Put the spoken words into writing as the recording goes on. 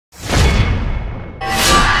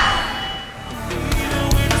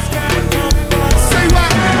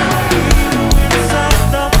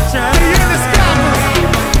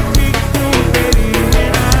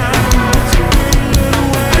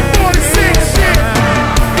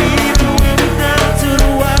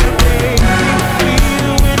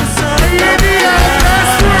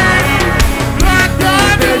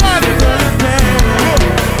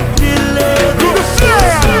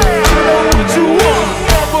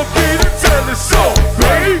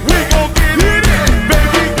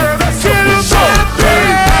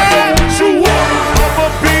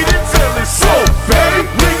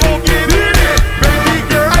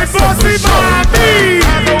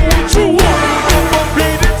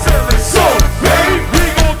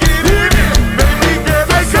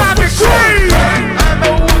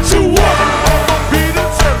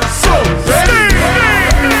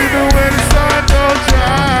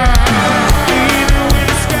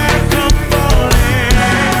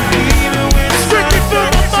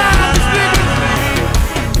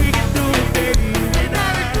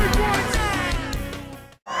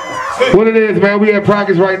it is, man. We at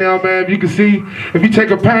practice right now, man. You can see, if you take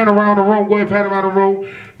a pan around the room, go ahead, pan around the room.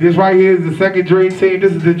 This right here is the second Dream Team.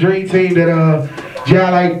 This is the Dream Team that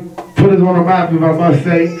J.I. put us on the map, if I must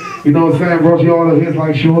say. You know what I'm saying? Brought you all the hits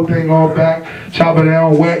like Sure Thing, All Back, Chop It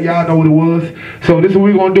Down, Wet. Y'all know what it was. So this is what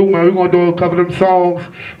we're going to do, man. We're going to do a couple of them songs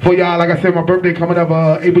for y'all. Like I said, my birthday coming up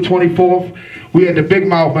April 24th. We at the Big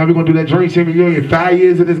Mouth, man. We're going to do that Dream Team reunion. 5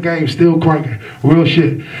 years of this game, still cranking. Real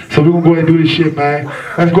shit. So we're going to go ahead and do this shit, man.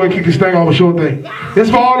 Let's go ahead and kick this thing off with Sure Thing.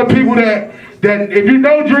 This for all the people that if you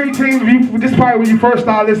know Dream Team, this is probably when you first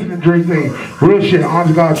start listening to Dream Team. Real shit,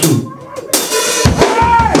 honest God truth.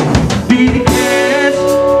 Be the gas,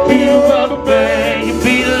 be the rubber band, you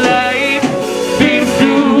be the light, be the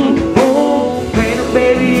shoe. Oh, paint a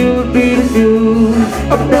baby, you be the shoe.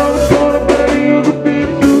 I'm down the corner, baby, you could be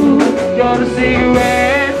the glue. You're the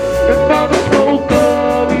cigarette, you're not the smoker.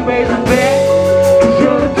 We raise a bet, 'cause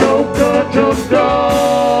you're the joker,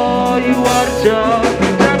 you are the job.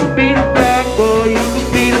 Never be the back boy, you could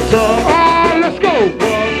be the top. Oh, let's go.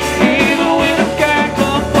 Even when the sky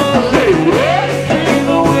comes up, say what?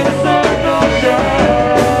 Even when the sun don't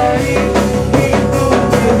shine, even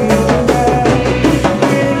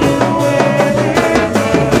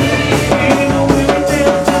when we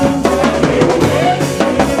feel too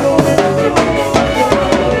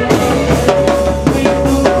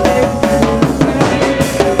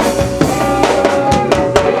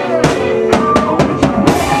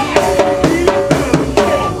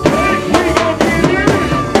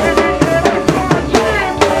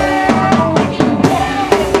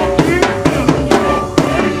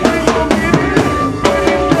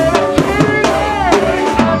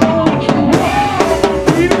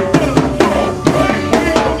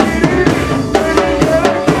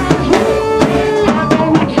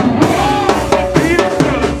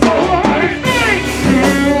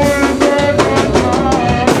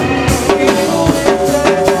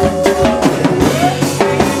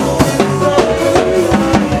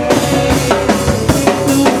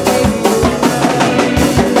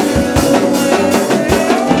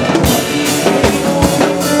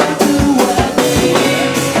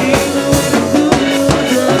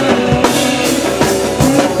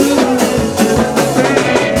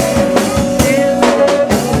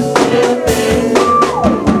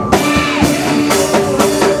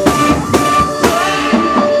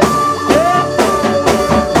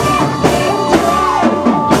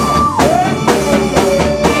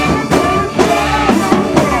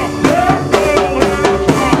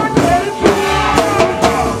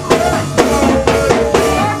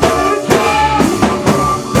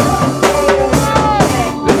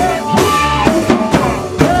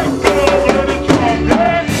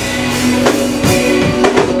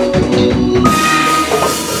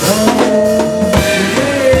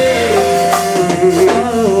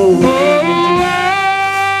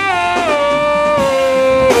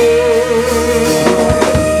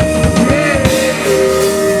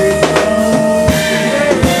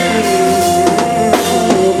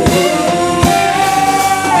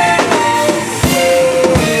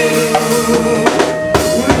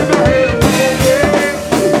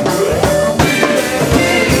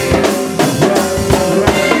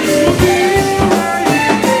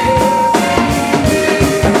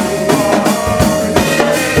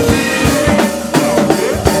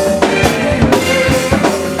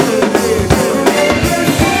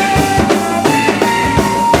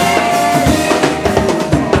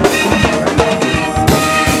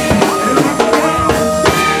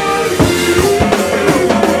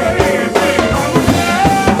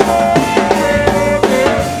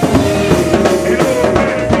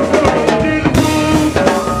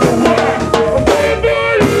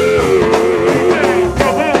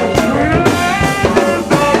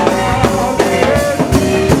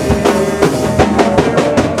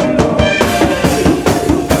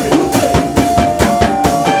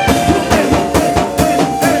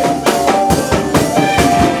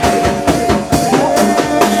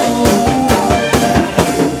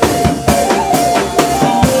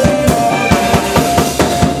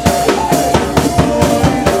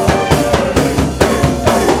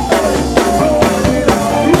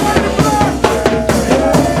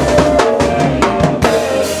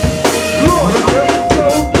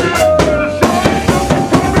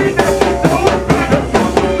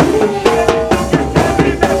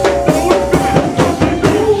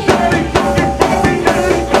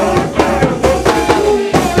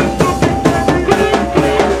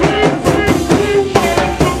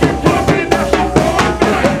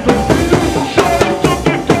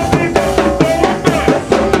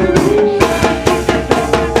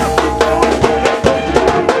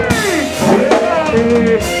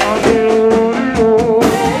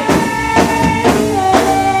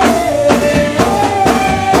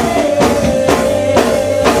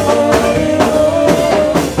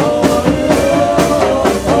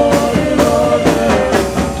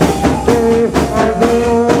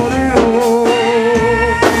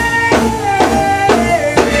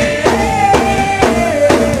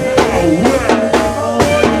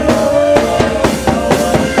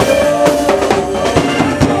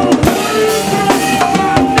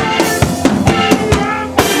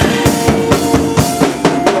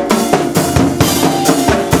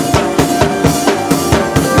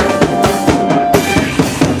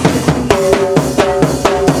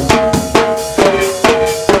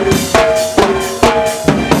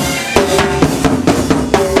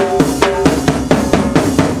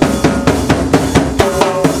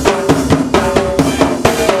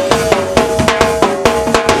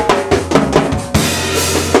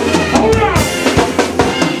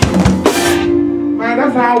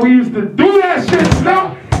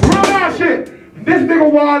nigga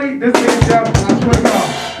Wally, this nigga Jeff, I swear to God.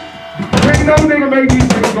 Ain't no nigga make these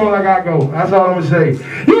niggas go like I go. That's all I'm gonna say.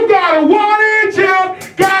 You got a Wally and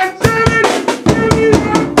Jeff, God damn it!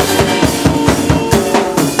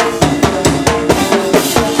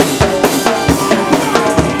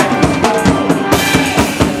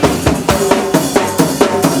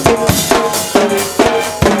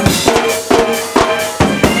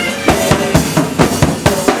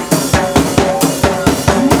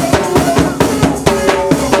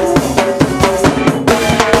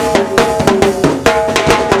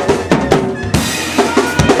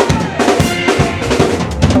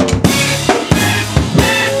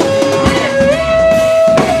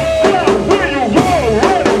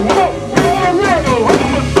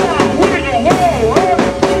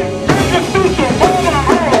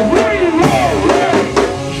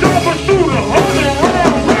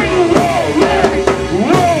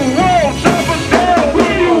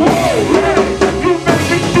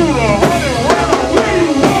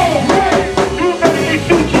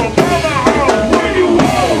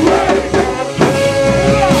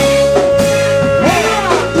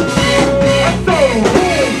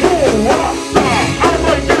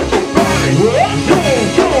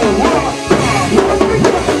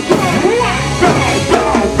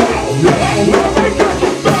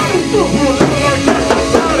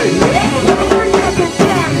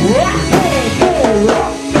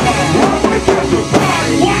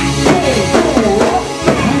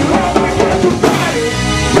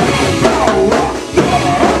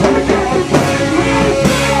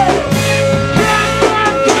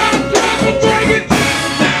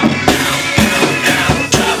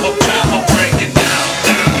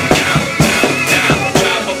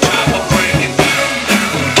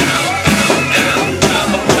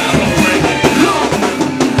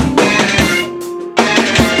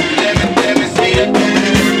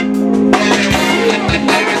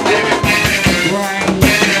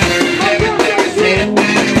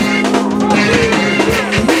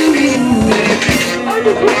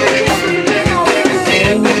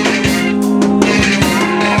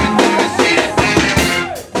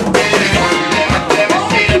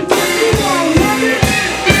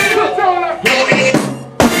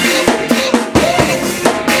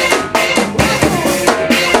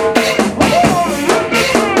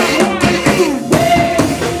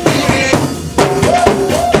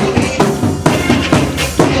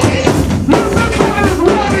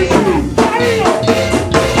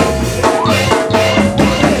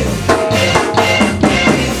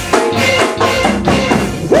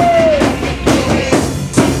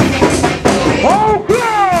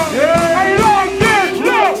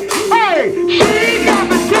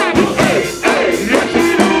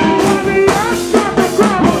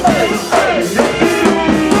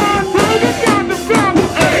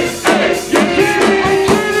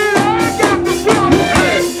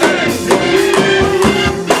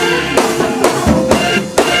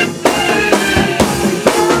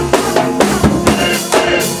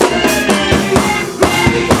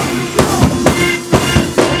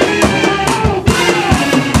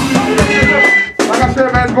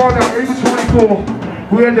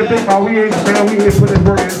 We in the big man, we here put this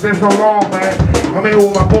work in. It's been so long, man. I'm here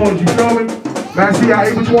with my boys, you feel me? Man, see how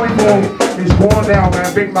April 24th is going down,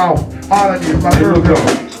 man. Big mouth. All of you, my girl.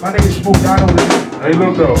 My nigga Spook, I know this. Hey,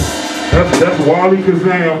 look though. That's Wally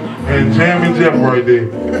Kazam and Jam and Jeff right there.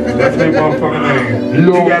 That's their motherfucking name.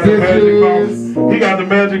 He got the magic bounce. He got the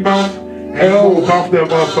magic bounce. And we'll bounce that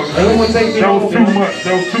motherfucker. That was too much.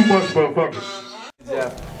 That was too much, motherfucker.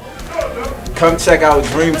 Yeah. Come check out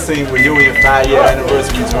Dreamteam with you and your 5-year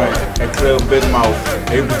anniversary joint at Club Big Mouth,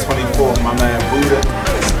 April 24th. My man Buddha,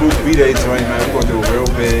 Spook B-Day joint, man. We're gonna do it real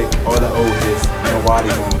big. All the old hits. And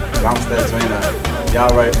Wally gonna bounce that joint out.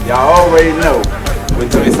 Y'all already know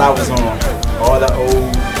what joints I was on. All the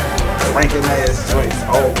old ranking ass joints,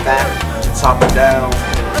 all back, top and down,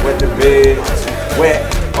 with the bed, wet,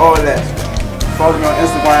 all that. Follow me on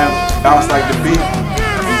Instagram, bounce like the beat.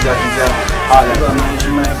 All that.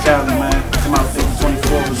 Man, Cali, man. Come out April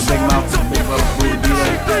 24th with the Big Mouth, Big Brother Buddha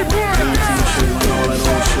B-Day. Dreamteam shit, man, all that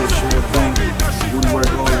old shit, sure thing. Booty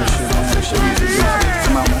work, all that shit, man. That shit needs to be.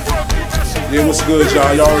 Come out, man. Yeah, what's good,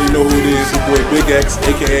 y'all? Y'all already know who it is. Your boy Big X,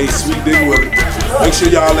 aka Sweet Dick Willie. Make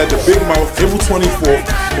sure y'all at the Big Mouth April 24th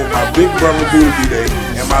for my big brother Buddha B-Day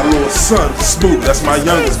and my little son, Spook. That's my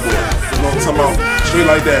youngest boy. You know what I'm talking about?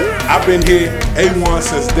 Straight like that. I've been here A1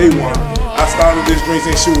 since day one. I started this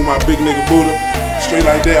Dreamteam shit with my big nigga Buddha. Straight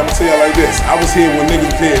like that, I'ma tell y'all like this. I was here when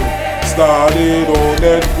niggas did started on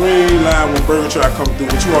that green line when Burger Track come through,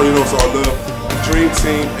 but you already know it's all love.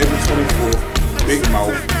 Dreamteam, April 24th, Big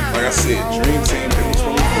Mouth. Like I said, Dreamteam, April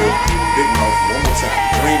 24th, Big Mouth, one more time.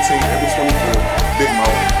 Dream Team, April 24th. Big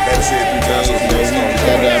Mouth. Had to say it 3 times. So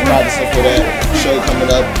Got that practicing for that show coming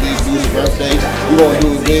up. Big Boo's birthday. We gonna do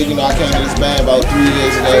it big. You know, I came to this band about 3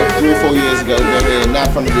 years ago, 3 or 4 years ago. Been here, not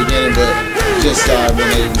from the beginning, but just when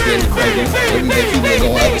they was getting cranking. And we've been keeping it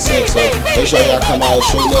going ever since. So make sure y'all come out,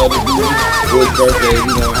 show love to Boo for his birthday.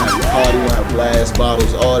 We gonna have a party, we gonna have blast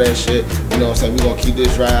bottles, all that shit. You know what I'm saying? We gonna keep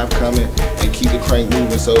this drive coming and keep the crank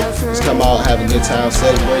moving. So just come out, have a good time,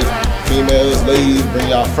 celebrate. Females, ladies, bring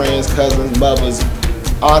y'all friends, cousins, mothers,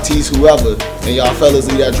 aunties, whoever, and y'all fellas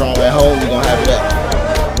leave that drama at home. We gonna have it up.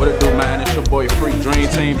 What it do, man? It's your boy Freak, Dream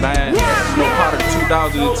Team band. You know, part of the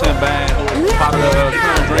 2010 band, part of the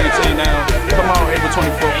current Dream Team now. Come on, April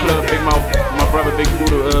 24th Club, Big Mouth, my brother Big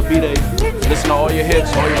Buddha, B-Day. Listen to all your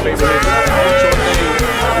hits, all your favorite hits, all your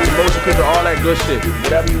things, motion picture, all that good shit.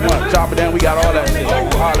 Whatever you want, chop it down, we got all that shit.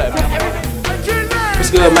 All that, man. What's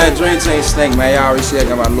good, man? Dream Team stink, man. Y'all already see I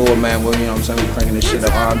got my Lord, man. Well, you know what I'm saying? We cranking this shit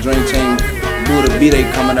up. Dream Team, Buddha, B-Day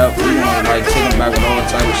coming up. We gonna like take them back with all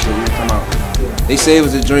type of shit. We come out. They say it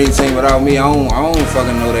was a Dream Team without me. I don't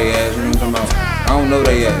fucking know they ass. You know what I'm talking about? I don't know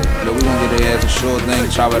they ass. But we gonna get their ass a sure thing,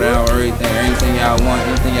 chop it down, everything. Anything y'all want,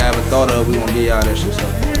 anything y'all ever thought of, we gonna get y'all that shit. So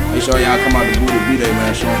make sure y'all come out to Buddha, B-Day,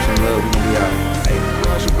 man. Show them some love. We gonna be out.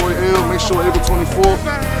 It's your boy L. Make sure April 24th.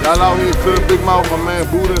 Y'all out here, Club Big Mouth, my man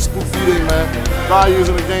Buddha and Spook B-Day, man. 5 years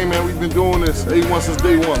in the game, man. We've been doing this. A1 since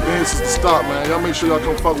day one. Been here since the start, man. Y'all make sure y'all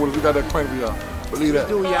come fuck with us. We got that crank for y'all. Believe that.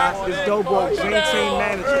 Do y'all? This Dope Boy, Dream Team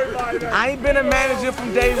manager. I ain't been a manager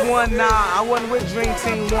from day one, nah. I wasn't with Dream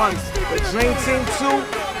Team 1. But Dream Team 2,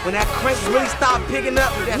 when that crank really started picking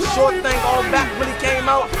up, that short thing all back really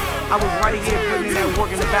came out, I was right here putting in that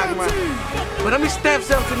work in the background. But let me stamp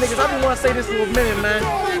something to niggas. I've been wanting to say this for a minute, man.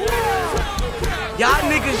 Y'all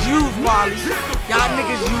niggas use Wally. Y'all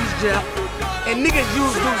niggas use Jeff. And niggas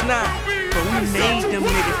use Deuce 9. But we made them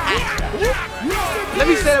niggas act. Let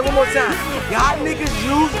me say that one more time. Y'all niggas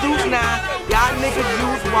use Deuce 9. Y'all niggas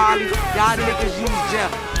use Wally. Y'all niggas use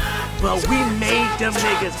Jeff. But we made them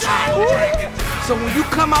niggas act. So when you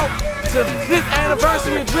come out to the 5th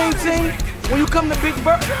anniversary of Dream Team, when you come to Big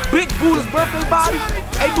Buddha's birthday party,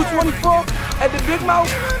 April 24th at the Big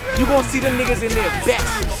Mouth, you gonna see them niggas in their best.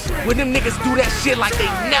 When them niggas do that shit like they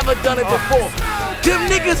never done it before. Them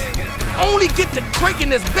niggas only get to cranking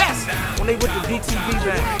this best when they with the DTV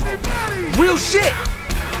band. Real shit.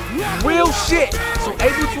 Real shit. So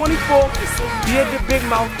April 24th, be at the Big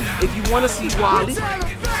Mouth if you wanna see Wally,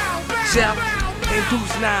 Jeff, and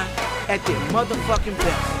Deuce 9 at their motherfucking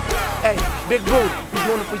best. Hey, Big Buddha, we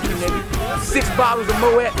doing it for you, nigga. 6 bottles of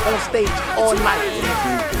Moet on stage all night.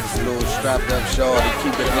 This little strapped up shorty,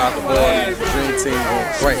 keep it locked on. Dream Team on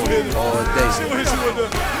crank all day.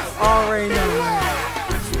 Already know, man.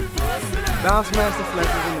 Bounce Master Flex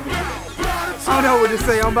is in the beat. I don't know what to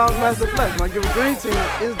say on Bounce Master Flex. My give a Dream Team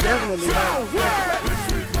is definitely Bounce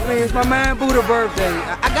Flex. I mean, it's my man Buddha birthday.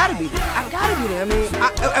 I gotta be there. I gotta be there. I mean,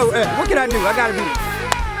 what can I do? I gotta be there.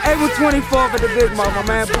 April 24th at the Big Mouth, my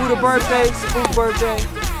man Buddha birthday, Spook's birthday.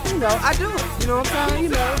 You know, I do it. You know what I'm saying? You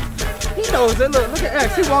know, he knows it. Look at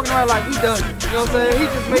X. He walking around like he does it. You know what I'm saying? He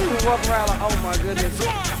just makes me walk around like, oh my goodness.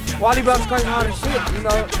 Wally Bucks crazy hard as shit, you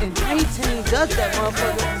know. And Dream Team does that,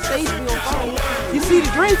 motherfucker. The stage be on fire. You see the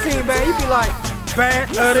Dream Team, man, you be like, band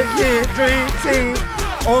of the year, Dream Team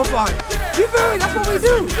on fire. You feel me? That's what we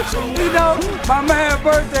do. You know, my man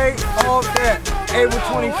birthday, all that. April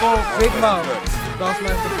 24th, Big Mouth. Bounce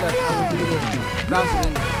Master Flex. Bounce it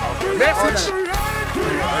in there. Message.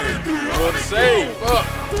 What to say? Fuck.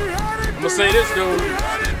 I'm gonna say this though.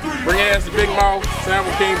 Bring ass to Big Mouth.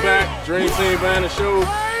 Sample came back. Dream Team band and show.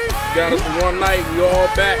 Got us for one night. We all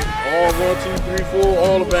back. All 1, 2, 3, 4.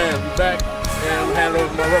 All the bands. We back. And I'm handing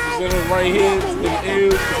over my representative right here. This nigga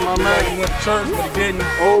is. This my man. He went to church, but he didn't.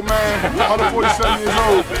 Old man, 147 years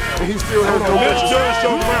old, and he still has no bitches.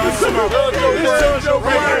 This Joe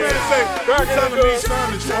Brown say, God telling me,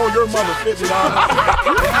 son, that you owe your mother $50.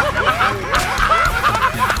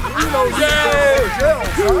 You know, yeah,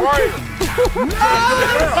 right.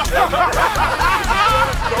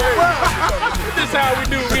 This is how we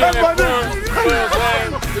do. We have fun.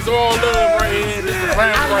 It's all love right here. This is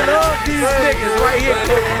right I love these niggas right here.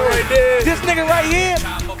 This nigga right here.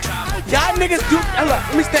 Y'all niggas do, look,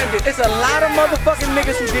 let me stand this. It's a lot of motherfucking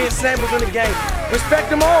niggas who did samples in the game. Respect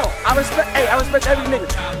them all. I respect every nigga.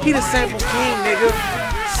 He the sample king, nigga.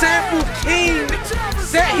 Sample king.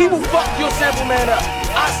 He will fuck your sample man up.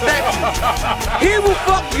 I stand you. He will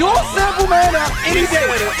fuck your sample man up any day.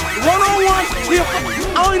 One-on-one,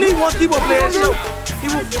 I only need one keyboard player show. He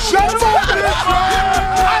will shut him up.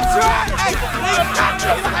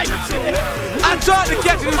 I tried to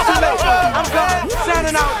catch it, it was too late. I'm gone.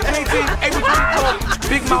 Signing out, Dream Team, April 24th.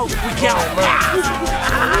 Big Mouth, we count.